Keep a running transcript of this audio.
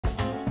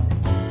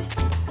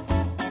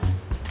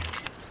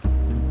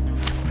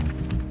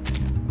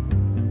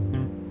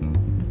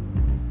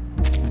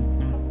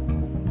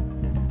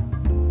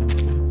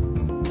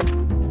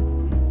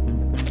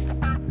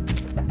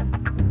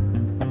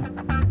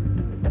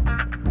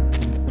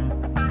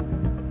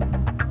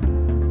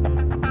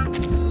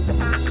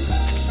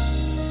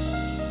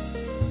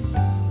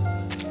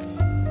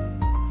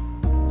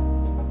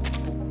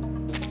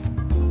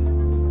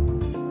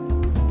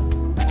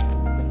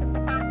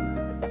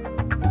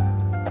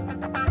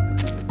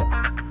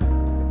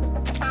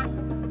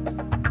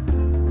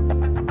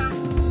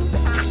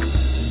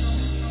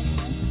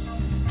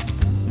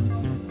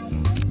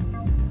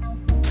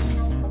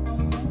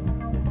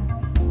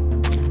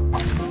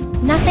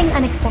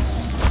unexpected.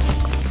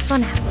 For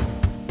now.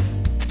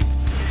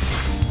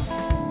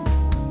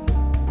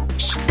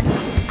 Shh!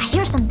 I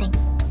hear something.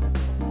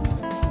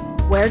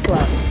 Wear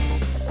gloves.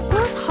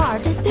 Whose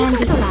heart is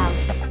beating so loud?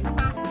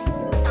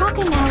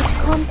 Talking out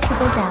calms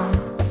people down.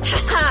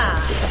 Ha!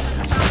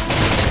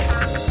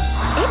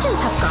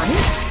 Agents have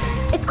guns.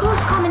 It's called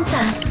common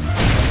sense.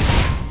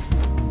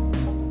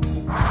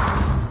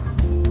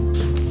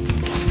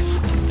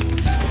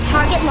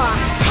 Target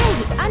locked. Hey,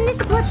 I'm the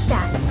support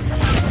staff.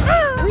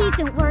 Please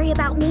don't worry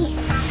about me.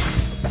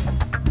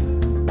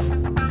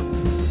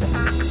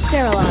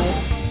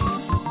 Sterilize.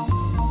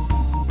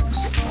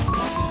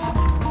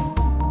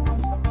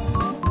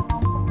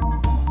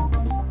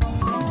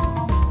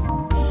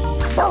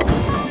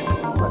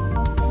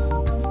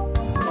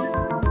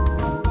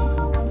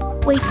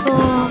 Wait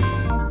for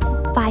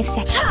 5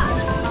 seconds.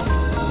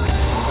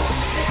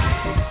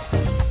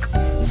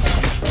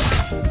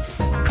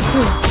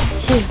 3,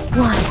 2,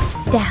 1,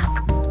 down.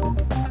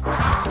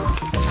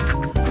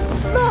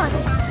 Lord,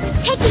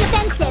 take the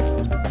offensive.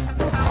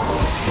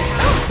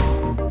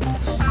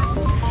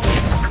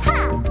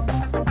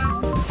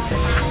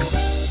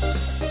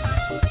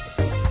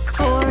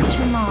 For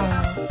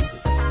tomorrow.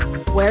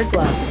 Wear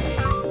gloves.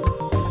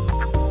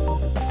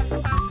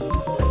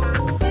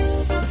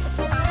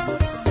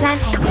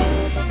 Plant angle.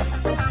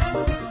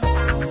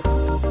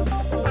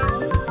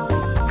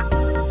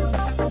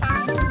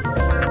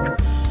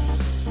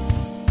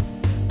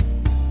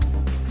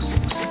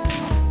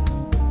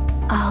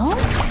 Oh?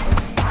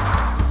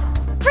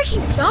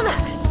 Freaking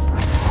dumbass!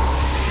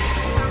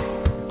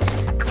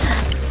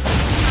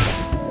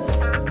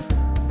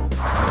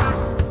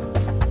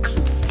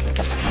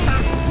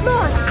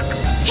 Lord,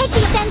 take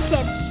the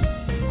offensive.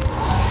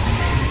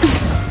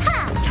 Ha!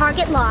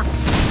 Target locked.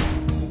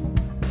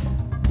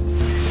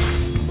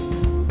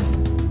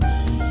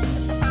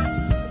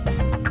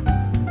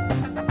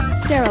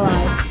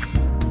 Sterilize.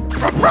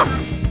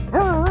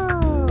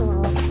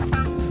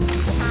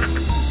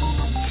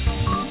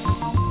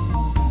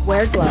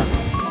 Wear gloves.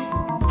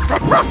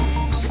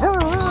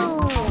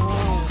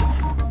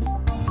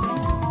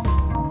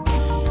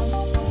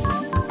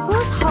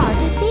 Whose heart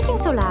is beating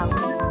so loud?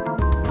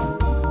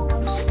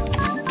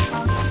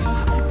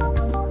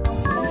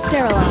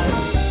 Sterilize.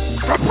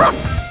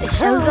 It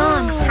shows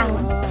on,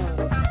 hounds.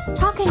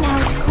 Talking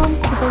out calms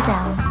people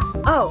down.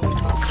 Oh,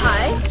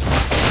 hi.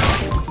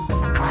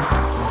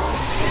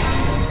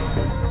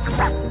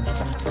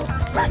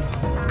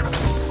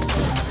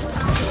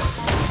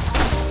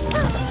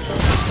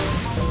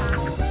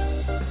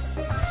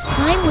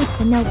 Time waits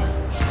for no one,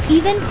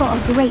 even for a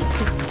great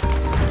people.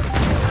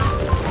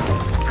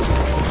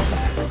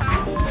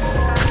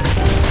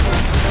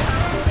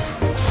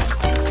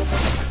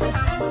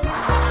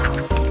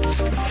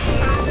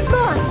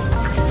 Lord,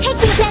 take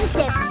the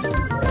offensive.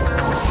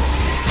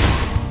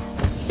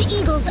 The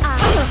eagle's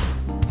eyes.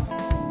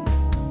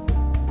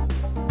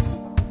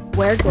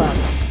 Wear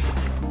gloves.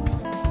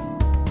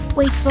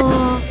 Wait for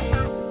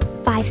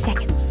 5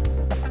 seconds.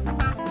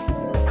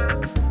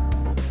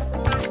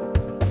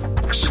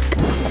 Shh!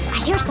 I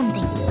hear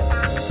something.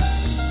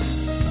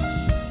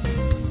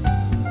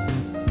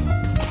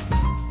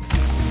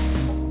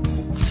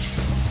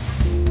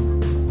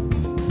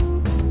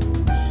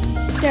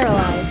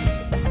 Sterilize.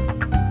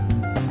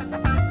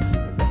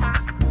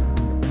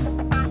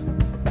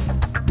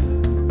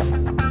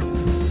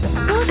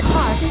 Whose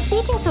heart is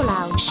beating so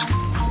loud? Shh!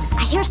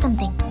 I hear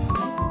something.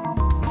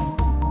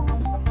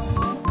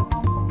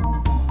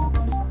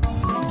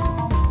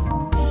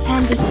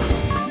 Handy.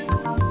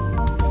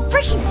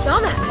 Freaking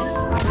dumbass!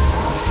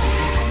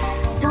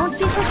 Don't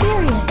be so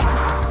furious.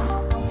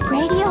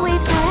 Radio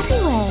waves are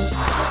everywhere.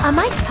 A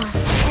mice pass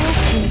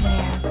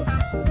everywhere.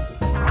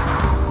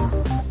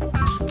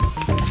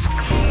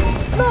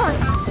 Lord,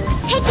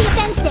 take the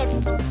offensive.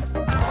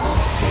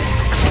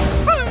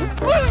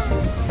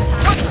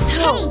 Fucking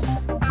toes!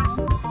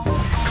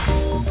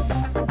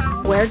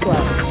 Wear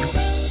gloves.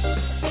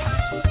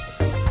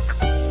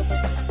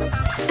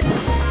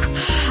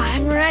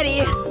 I'm ready.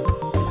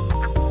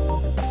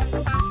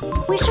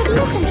 We should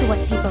listen to what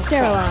people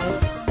Sterilize.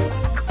 say.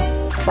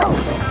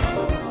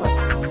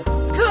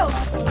 Go!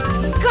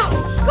 Go!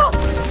 Go!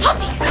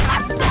 Puppies!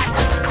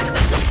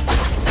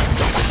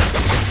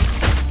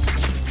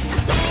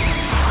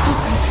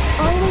 Secrets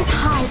always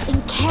hide in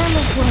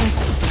careless words.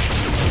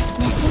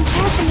 Listen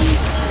carefully.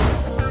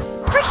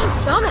 Freaking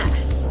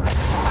dumbass!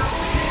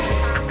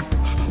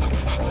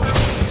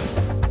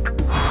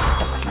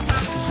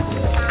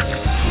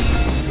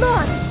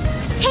 Lord,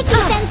 take the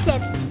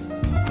offensive.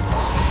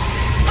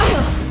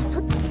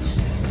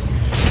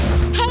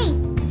 Hey!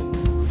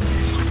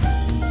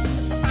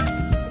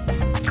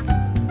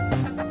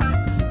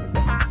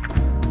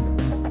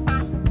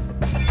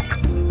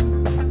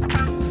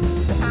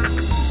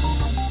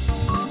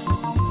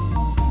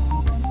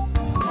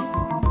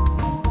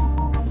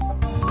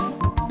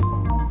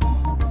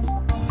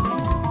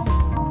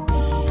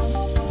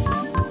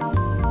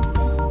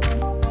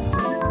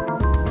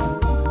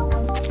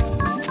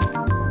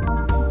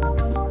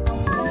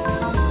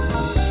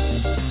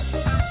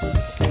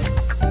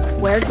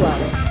 Wear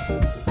gloves.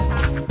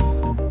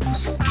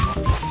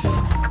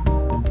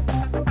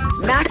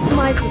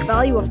 Maximize the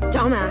value of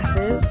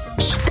dumbasses.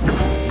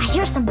 I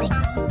hear something.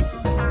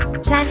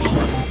 Plan A.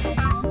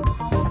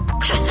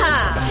 Haha!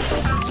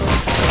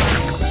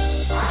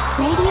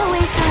 Radio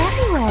waves are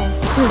everywhere.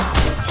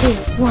 3,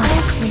 2, 1,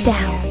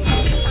 down.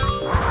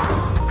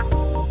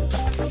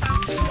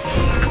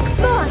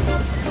 Boss,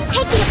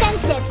 take the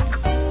offensive.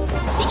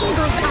 The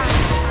eagle's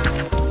eyes.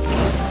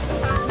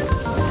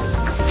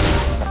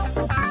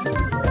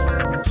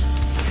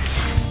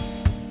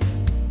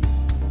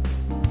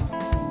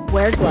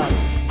 Wear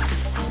gloves.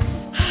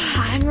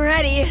 I'm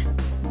ready.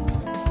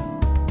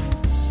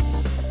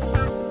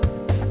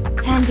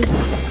 Plan B.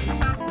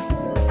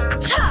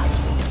 Ha!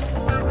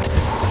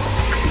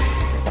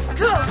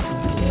 Go!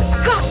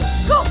 Go!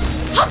 Go!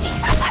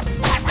 Puppies!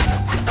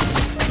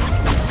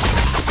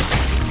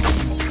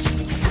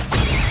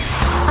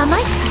 A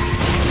mice pass.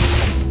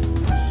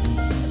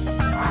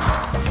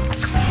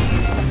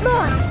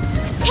 Boss,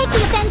 take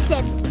the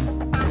offensive.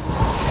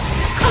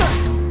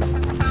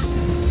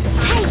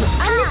 Hey,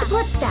 I'm the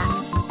support staff.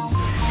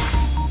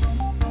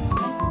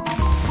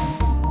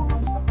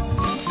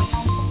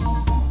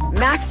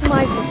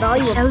 Maximize the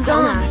value of Show's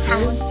on.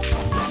 dumbasses.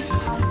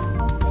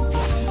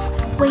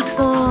 Wait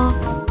for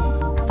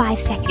 5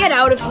 seconds. Get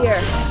out of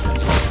here.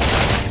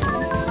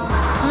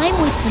 Time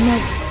waits for no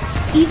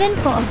one, even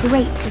for a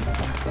great people.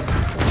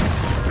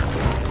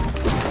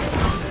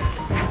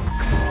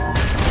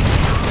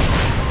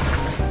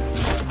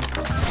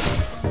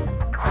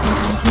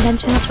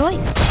 Unconventional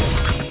choice.